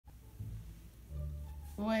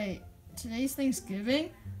Wait, today's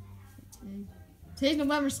Thanksgiving? Today's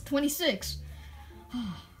November 26th.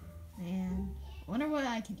 Man, I wonder what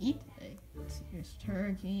I can eat today. Here's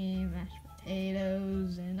turkey, mashed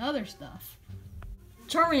potatoes, and other stuff.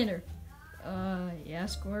 Charmander! Yeah,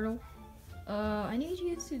 Squirtle? I need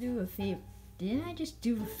you to do a favor. Didn't I just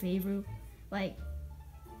do a favor? Like,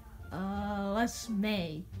 last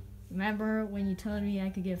May. Remember when you told me I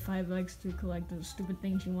could get $5 to collect those stupid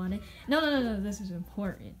things you wanted? No, this is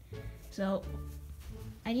important. So,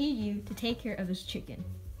 I need you to take care of this chicken.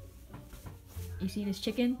 You see this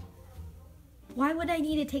chicken? Why would I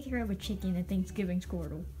need to take care of a chicken at Thanksgiving,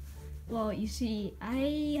 Squirtle? Well, you see,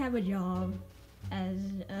 I have a job as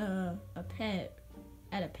a pet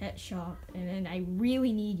at a pet shop, and then I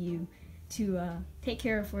really need you to take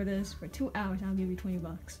care of for this for 2 hours. I'll give you $20.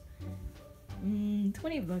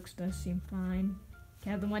 $20 does seem fine. Can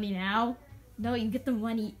I have the money now? No, you get the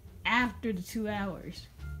money after the 2 hours.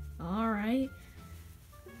 Alright.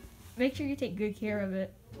 Make sure you take good care of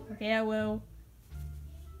it. Okay, I will.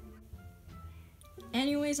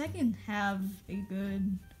 Anyways, I can have a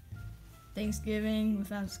good Thanksgiving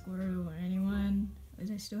without Squirtle or anyone.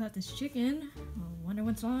 Because I still have this chicken. I wonder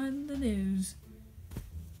what's on the news.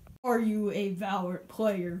 Are you a Valorant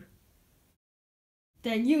player?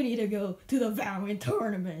 Then you need to go to the Valorant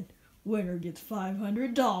tournament. Winner gets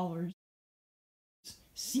 $500.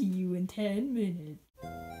 See you in 10 minutes.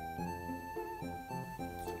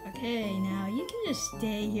 Okay, now you can just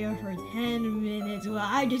stay here for 10 minutes while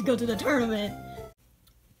I just go to the tournament.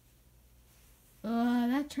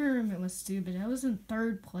 That tournament was stupid. I was in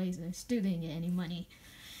 3rd place and I still didn't get any money.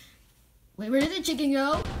 Wait, where did the chicken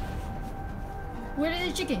go? Where did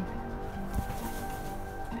the chicken?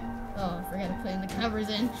 Oh, I forgot to put in the covers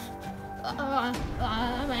in. I'm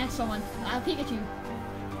gonna ask someone. Pikachu.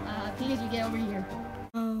 Pikachu, get over here.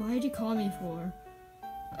 Oh, why'd you call me for?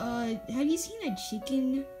 Have you seen a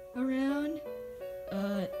chicken around?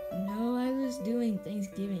 No, I was doing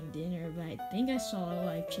Thanksgiving dinner, but I think I saw a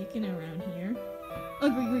live chicken around here. Oh,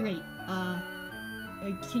 wait.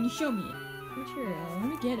 Can you show me it? Sure, let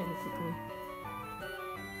me get it real quickly.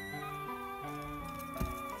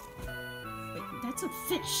 Wait, that's a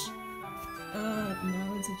fish.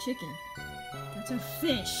 No, it's a chicken. That's a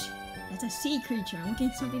fish. That's a sea creature. I'm looking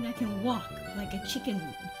at something that can walk, like a chicken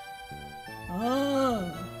would.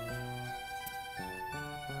 Oh.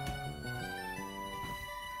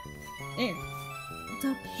 There. It's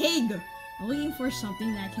a pig. I'm looking for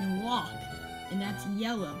something that can walk, and that's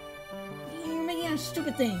yellow. You're making out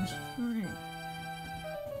stupid things. Alright.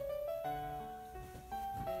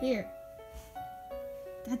 Here.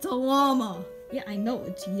 That's a llama. Yeah, I know,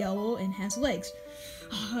 it's yellow and has legs.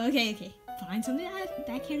 Okay. Find something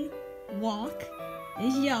that can walk,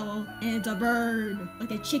 is yellow, and it's a bird,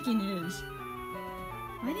 like a chicken is.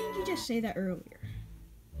 Why didn't you just say that earlier?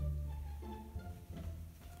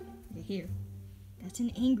 Okay, here. That's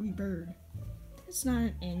an angry bird. That's not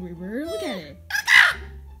an angry bird. Look at it.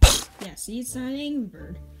 Yeah, see, it's not an angry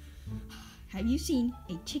bird. Have you seen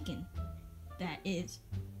a chicken that is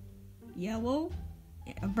yellow,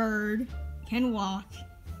 a bird, can walk,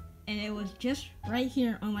 and it was just right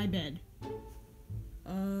here on my bed?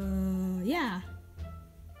 Yeah.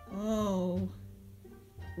 Oh.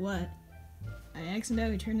 What? I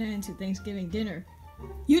accidentally turned that into Thanksgiving dinner.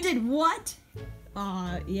 You did what?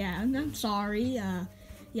 Yeah, I'm sorry.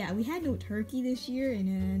 Yeah, we had no turkey this year,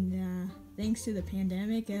 and thanks to the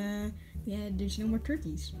pandemic, there's no more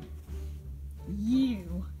turkeys.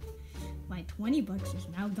 You. My $20 is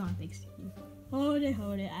now gone thanks to you. Hold it.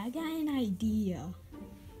 I got an idea.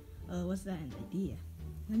 What's that an idea?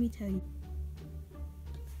 Let me tell you.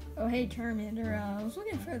 Oh, hey, Charmander. I was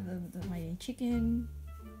looking for my chicken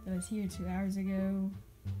that was here 2 hours ago.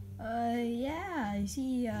 Yeah, I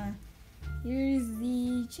see, here's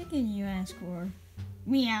the chicken you asked for.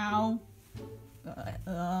 Meow.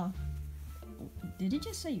 Did it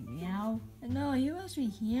just say meow? No, you must be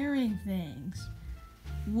hearing things.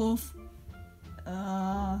 Woof.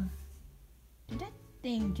 Did that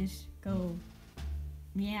thing just go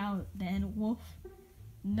meow then woof?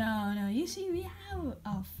 No, you see, we have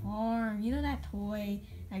a farm. You know that toy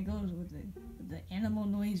that goes with the animal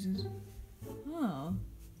noises? Oh.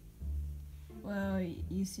 Well,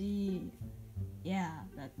 you see, yeah,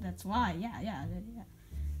 that's why, yeah.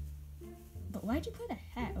 But why'd you put a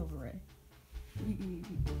hat over it?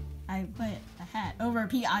 I put a hat over a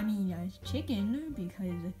chicken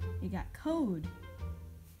because it got code.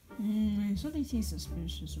 Something seems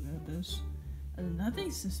suspicious about this.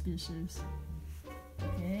 Nothing suspicious.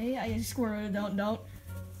 Okay, I just squirrel, don't.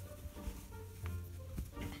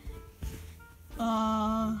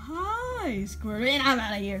 Hi. nice, Squirtle. And I'm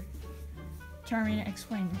out of here. Charmander,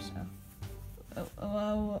 explain yourself.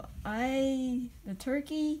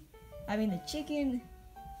 The chicken,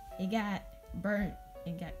 it got burnt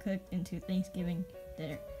and got cooked into Thanksgiving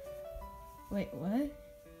dinner. Wait, what?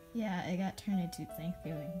 Yeah, it got turned into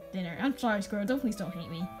Thanksgiving dinner. I'm sorry, Squirrel. Please don't hate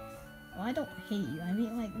me. Well, I don't hate you. I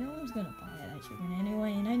mean, like, no one's gonna buy that chicken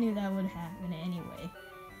anyway, and I knew that would happen anyway.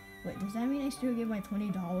 Wait, does that mean I still get my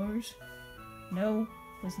 $20? No,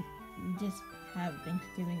 because we just have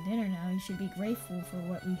Thanksgiving dinner now. You should be grateful for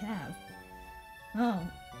what we have. Oh,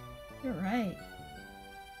 you're right.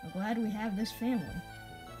 I'm glad we have this family.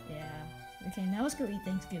 Yeah. Okay, now let's go eat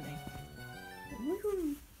Thanksgiving.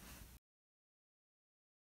 Woohoo!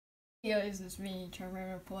 Yo, this is me,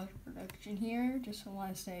 Charmander Plush Production here. Just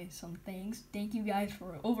want to say some things. Thank you guys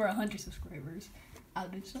for over 100 subscribers. I'll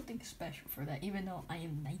do something special for that, even though I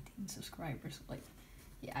am 19 subscribers. Like,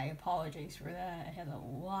 yeah, I apologize for that. I had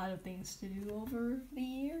a lot of things to do over the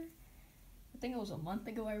year. I think it was a month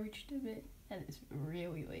ago I reached a bit. That is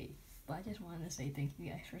really late. But I just wanted to say thank you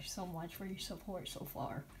guys for so much for your support so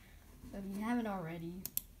far. So if you haven't already,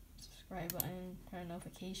 subscribe button, turn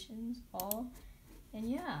notifications, all. And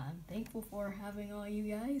yeah, I'm thankful for having all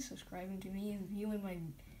you guys subscribing to me and viewing my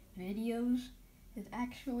videos. It's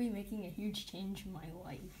actually making a huge change in my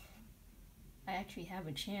life. I actually have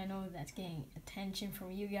a channel that's getting attention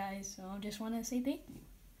from you guys, so I just want to say thank you.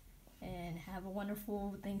 And have a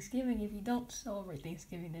wonderful Thanksgiving. If you don't celebrate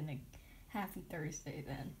Thanksgiving, then a happy Thursday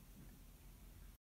then.